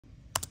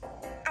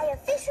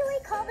officially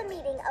call the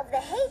meeting of the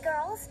Hey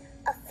Girls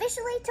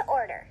officially to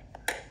order.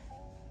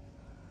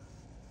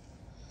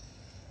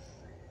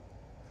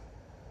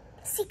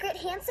 Secret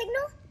hand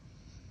signal?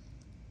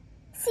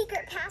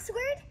 Secret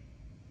password?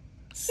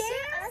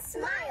 Share a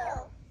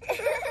smile.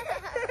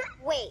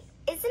 Wait,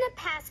 isn't a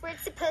password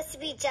supposed to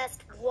be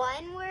just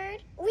one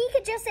word? We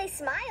could just say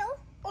smile.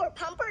 Or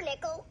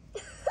pumpernickel.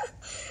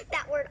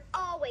 That word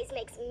always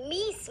makes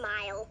me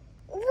smile.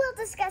 We'll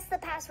discuss the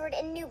password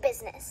in new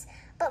business.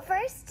 But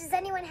first, does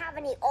anyone have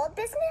any old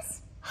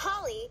business?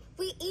 Holly,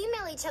 we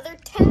email each other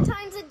 10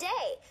 times a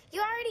day.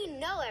 You already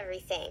know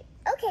everything.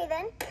 Okay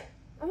then.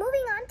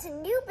 Moving on to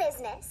new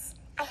business.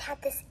 I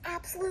had this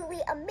absolutely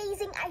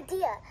amazing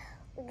idea.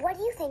 What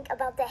do you think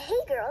about the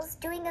Hey Girls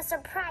doing a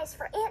surprise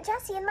for Aunt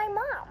Jessie and my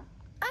mom?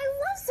 I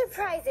love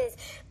surprises.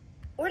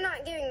 We're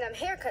not giving them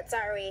haircuts,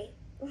 are we?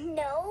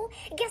 No.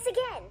 Guess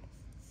again.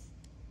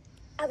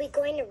 Are we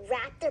going to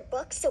wrap their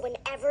books so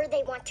whenever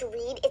they want to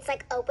read, it's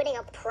like opening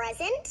a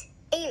present?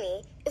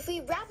 Amy, if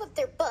we wrap up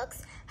their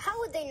books, how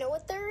would they know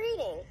what they're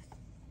reading?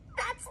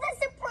 That's the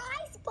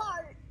surprise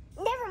part.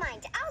 Never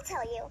mind, I'll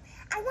tell you.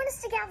 I want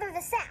us to gather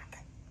the sap.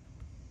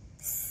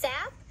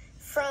 Sap?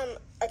 From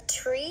a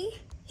tree?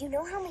 You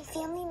know how my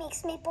family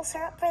makes maple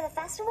syrup for the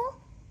festival?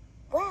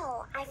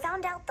 Well, I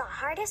found out the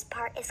hardest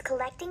part is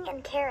collecting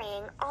and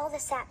carrying all the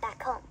sap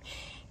back home.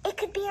 It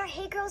could be our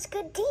Hey Girls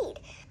good deed,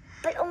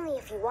 but only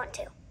if you want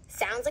to.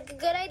 Sounds like a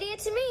good idea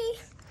to me.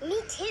 Me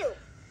too.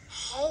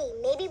 Hey,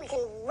 maybe we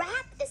can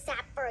wrap the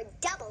sap for a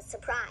double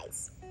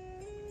surprise.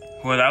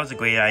 Well, that was a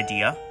great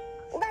idea.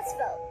 Let's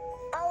vote.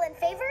 All in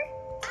favor?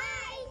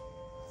 Aye.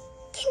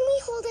 Can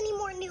we hold any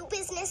more new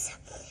business?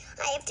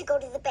 I have to go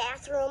to the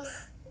bathroom.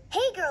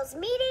 Hey Girls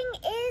meeting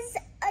is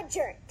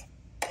adjourned.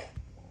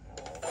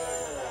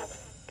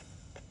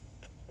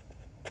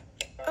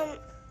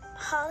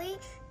 Holly,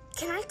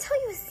 can I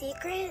tell you a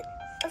secret?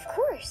 Of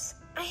course.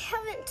 I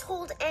haven't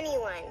told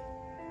anyone.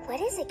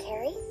 What is it,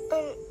 Carrie?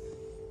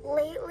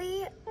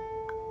 Lately,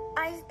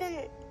 I've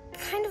been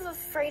kind of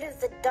afraid of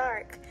the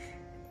dark.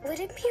 Would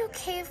it be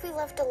okay if we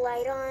left a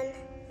light on?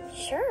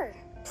 Sure.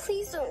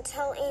 Please don't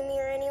tell Amy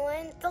or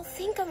anyone. They'll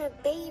think I'm a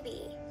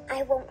baby.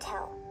 I won't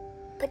tell.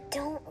 But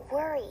don't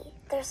worry.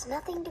 There's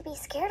nothing to be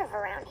scared of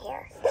around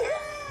here.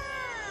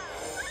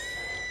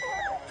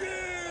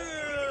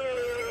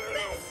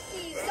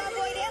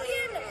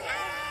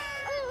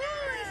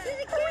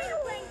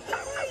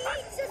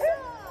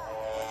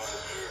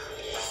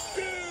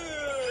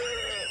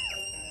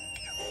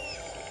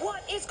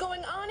 What is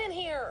going on in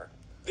here?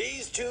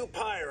 These two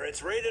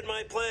pirates raided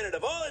my planet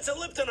of all its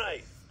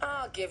Elliptonite.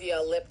 I'll give you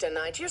a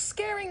Liptonite. You're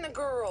scaring the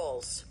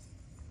girls.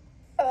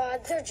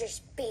 They're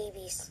just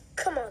babies.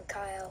 Come on,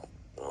 Kyle.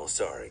 Oh,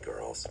 sorry,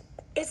 girls.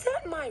 Is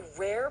that my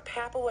rare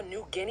Papua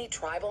New Guinea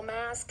tribal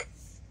mask?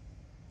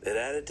 It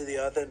added to the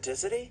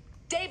authenticity?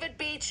 David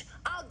Beach,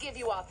 I'll give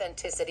you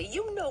authenticity.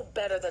 You know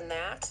better than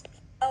that.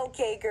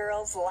 Okay,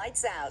 girls,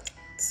 lights out.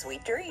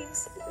 Sweet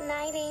dreams.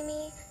 Night,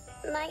 Amy.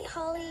 Night,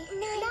 Holly.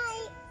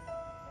 Night.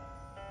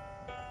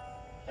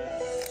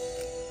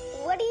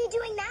 What are you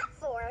doing that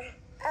for?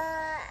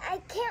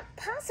 I can't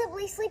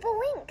possibly sleep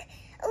a wink.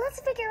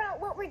 Let's figure out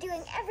what we're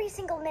doing every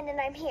single minute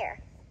I'm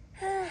here.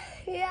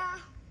 Yeah.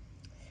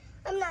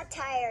 I'm not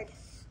tired.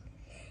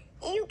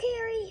 You,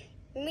 Carrie?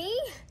 Me?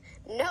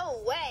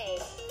 No way.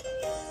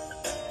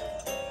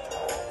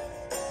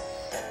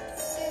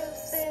 Soup,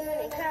 spoon,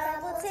 and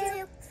crumble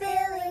too,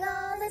 filling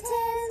all the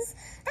tins.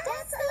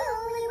 That's the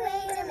only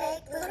way to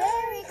make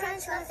blueberry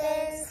crunch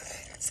muffins.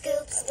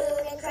 Scoop,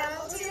 spoon, and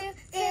crumble too,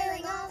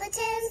 filling all the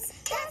tins.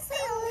 That's the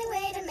only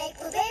way to make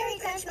blueberry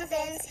crunch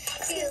muffins.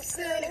 Scoop,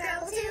 spoon, and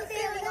crumble too,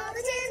 filling all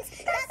the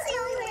tins. That's the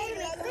only way to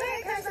make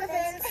blueberry crunch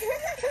muffins.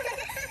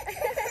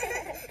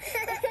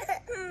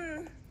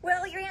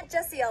 Well, your Aunt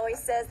Jessie always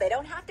says they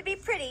don't have to be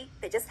pretty,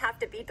 they just have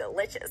to be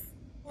delicious.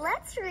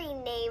 Let's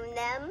rename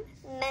them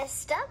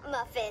Messed Up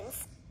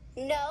Muffins.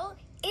 No,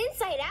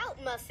 inside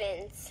out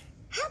muffins.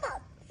 How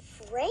about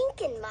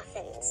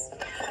Franken-muffins?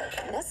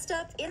 Messed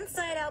up,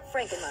 inside out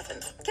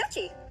Frankenmuffins.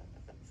 Catchy.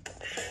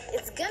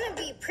 It's gonna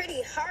be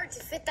pretty hard to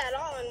fit that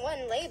all on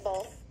one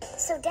label.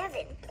 So,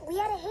 Devin, we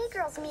had a Hey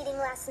Girls meeting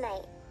last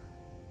night.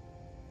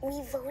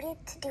 We voted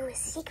to do a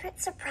secret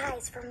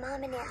surprise for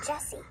Mom and Aunt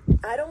Jessie.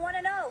 I don't want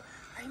to know.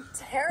 I'm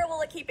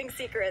terrible at keeping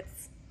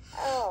secrets.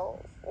 Oh,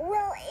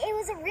 well, it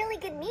was a really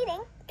good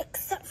meeting.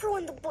 Except for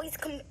when the boys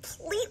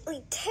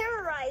completely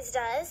terrorized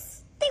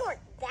us. They weren't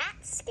that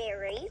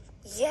scary.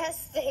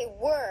 Yes, they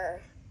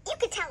were. You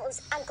could tell it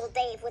was Uncle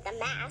Dave with a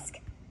mask.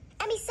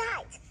 And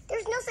besides,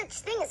 there's no such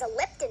thing as a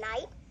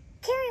Liptonite.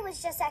 Carrie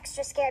was just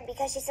extra scared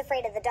because she's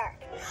afraid of the dark.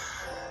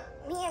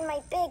 Me and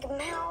my big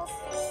mouth.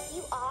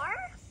 You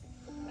are?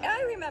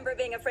 I remember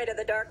being afraid of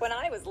the dark when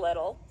I was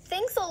little.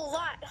 Thanks a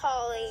lot,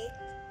 Holly.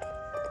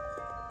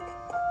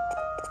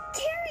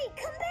 Carrie,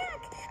 come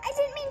back! I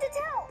didn't mean to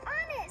tell.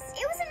 Honest,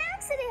 it was an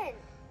accident.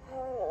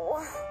 Oh.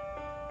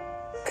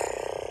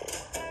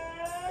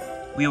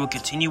 We will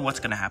continue what's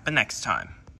going to happen next time.